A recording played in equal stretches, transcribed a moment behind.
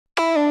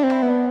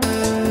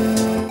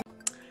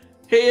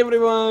Hey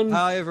everyone!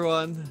 Hi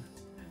everyone!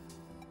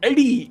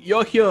 Eddie,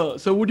 you're here.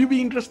 So would you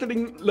be interested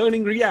in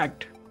learning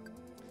React?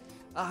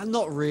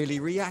 Not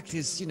really. React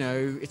is,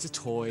 it's a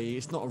toy.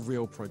 It's not a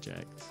real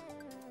project.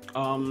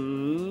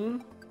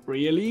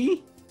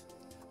 Really?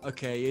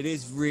 Okay, it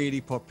is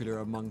really popular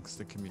amongst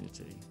the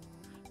community.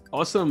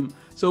 Awesome.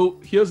 So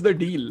here's the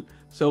deal.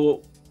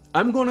 So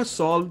I'm gonna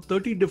solve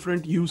 30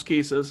 different use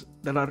cases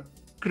that are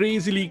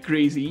crazily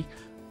crazy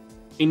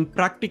in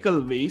practical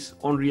ways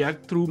on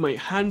React through my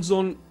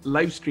hands-on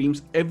live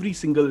streams every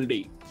single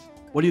day.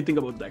 What do you think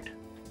about that?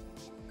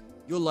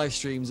 Your live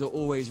streams are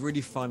always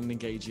really fun and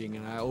engaging,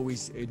 and I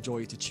always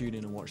enjoy to tune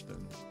in and watch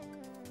them.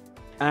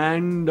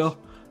 And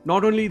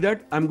not only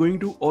that, I'm going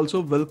to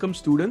also welcome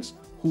students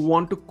who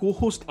want to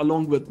co-host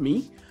along with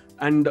me.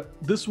 And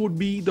this would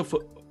be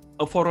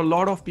for a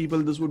lot of people,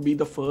 this would be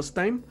the first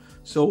time.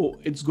 So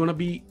it's going to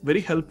be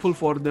very helpful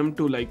for them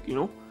to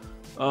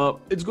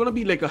it's going to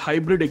be like a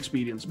hybrid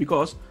experience,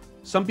 because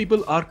some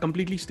people are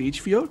completely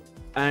stage fear,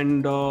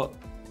 and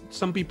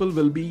some people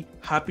will be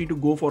happy to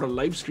go for a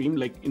live stream,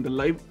 like in the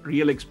live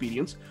real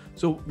experience.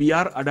 So we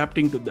are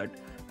adapting to that,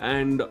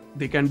 and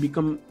they can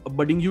become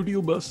budding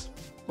YouTubers.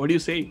 What do you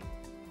say?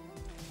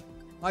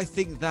 I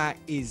think that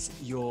is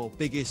your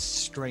biggest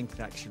strength,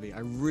 actually. I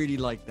really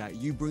like that.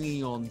 You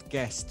bringing on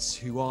guests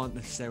who aren't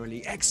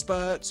necessarily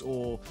experts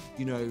or,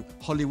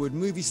 Hollywood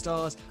movie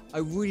stars. I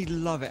really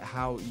love it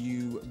how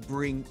you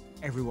bring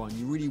everyone.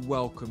 You really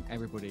welcome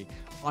everybody.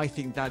 I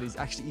think that is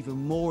actually even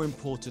more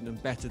important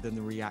and better than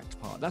the React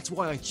part. That's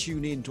why I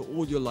tune in to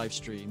all your live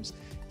streams.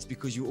 It's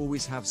because you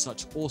always have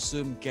such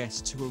awesome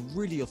guests who are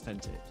really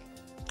authentic.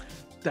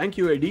 Thank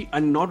you, Eddie.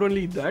 And not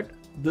only that,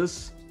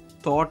 this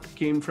thought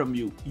came from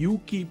you.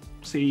 You keep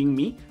saying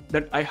me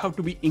that I have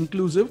to be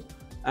inclusive,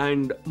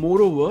 and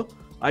moreover,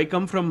 I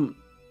come from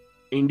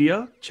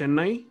India,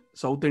 Chennai,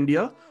 South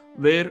India,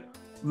 where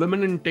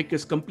women in tech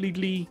is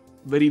completely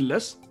very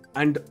less.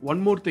 And one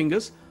more thing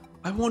is,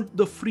 I want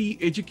the free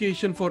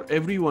education for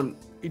everyone.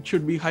 It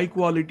should be high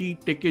quality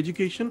tech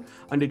education,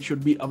 and it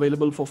should be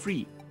available for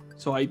free.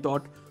 So I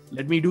thought,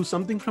 let me do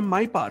something from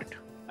my part.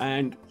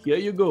 And here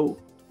you go.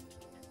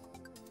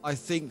 I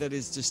think that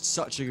is just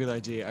such a good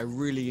idea. I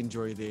really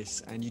enjoy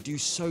this, and you do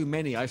so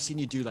many. I've seen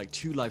you do like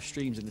 2 live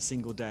streams in a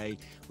single day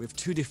with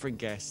 2 different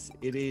guests.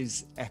 It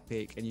is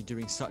epic, and you're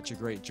doing such a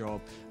great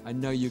job. I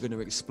know you're going to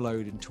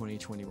explode in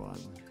 2021.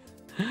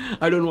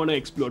 I don't want to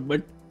explode,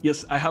 but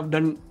yes, I have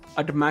done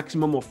at a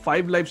maximum of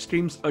 5 live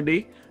streams a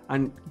day,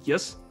 and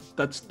yes,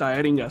 that's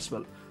tiring as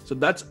well. So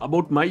that's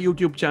about my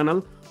YouTube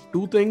channel.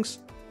 2 things: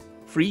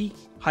 free,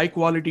 high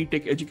quality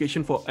tech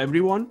education for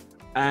everyone,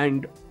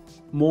 and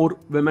more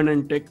women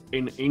in tech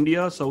in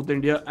India, South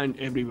India, and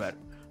everywhere.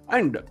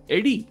 And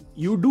Eddie,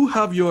 you do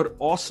have your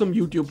awesome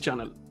YouTube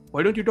channel.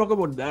 Why don't you talk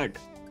about that?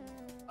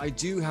 I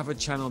do have a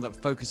channel that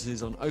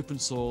focuses on open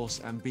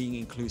source and being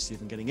inclusive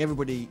and getting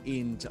everybody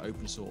into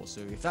open source. So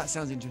if that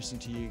sounds interesting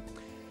to you,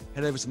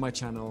 head over to my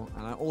channel,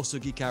 and I also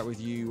geek out with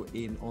you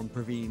on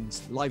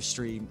Praveen's live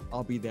stream.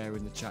 I'll be there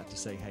in the chat to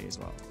say hey as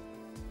well.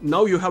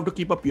 Now you have to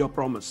keep up your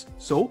promise.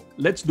 So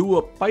let's do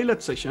a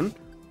pilot session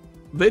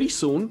very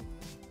soon.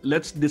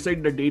 Let's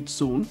decide the date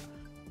soon.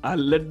 I'll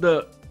let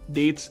the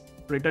dates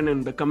written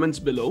in the comments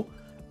below.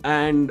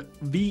 And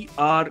we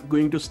are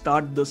going to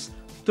start this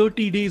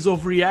 30 days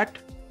of React,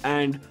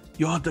 and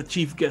you're the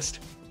chief guest,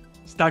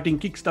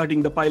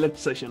 kickstarting the pilot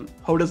session.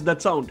 How does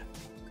that sound?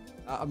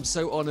 I'm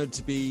so honored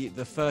to be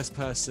the first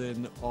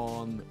person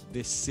on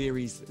this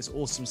series, this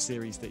awesome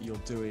series that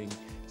you're doing.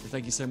 So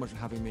thank you so much for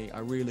having me.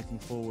 I'm really looking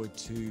forward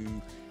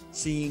to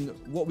seeing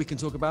what we can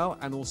talk about,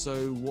 and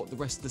also what the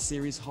rest of the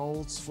series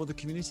holds for the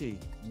community.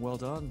 Well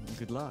done and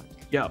good luck.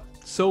 Yeah,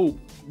 so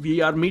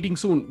we are meeting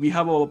soon. We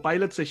have our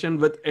pilot session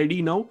with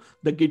Eddie now,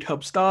 the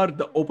GitHub star,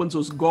 the open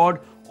source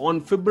god,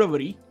 on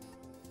February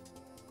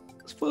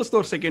 1st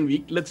or 2nd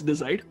week. Let's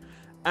decide.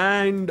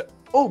 And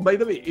oh, by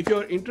the way, if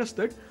you're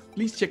interested,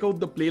 please check out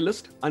the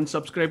playlist and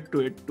subscribe to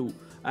it too.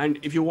 And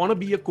if you want to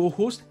be a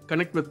co-host,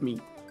 connect with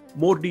me.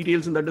 More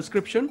details in the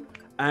description.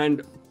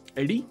 And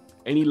Eddie,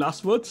 any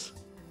last words?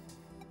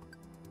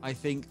 I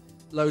think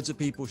loads of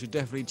people should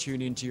definitely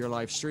tune into your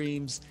live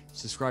streams,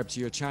 subscribe to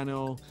your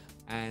channel,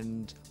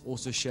 and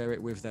also share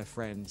it with their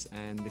friends.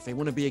 And if they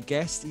want to be a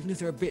guest, even if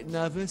they're a bit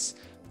nervous,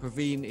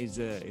 Praveen is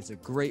a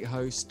great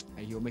host,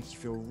 and he'll make you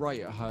feel right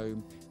at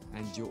home,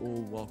 and you're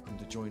all welcome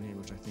to join him,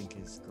 which I think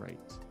is great.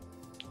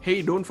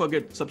 Hey, don't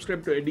forget,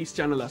 subscribe to Eddie's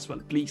channel as well,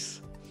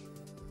 please.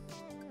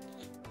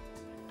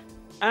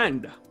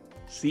 And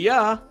see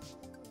ya.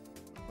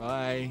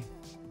 Bye.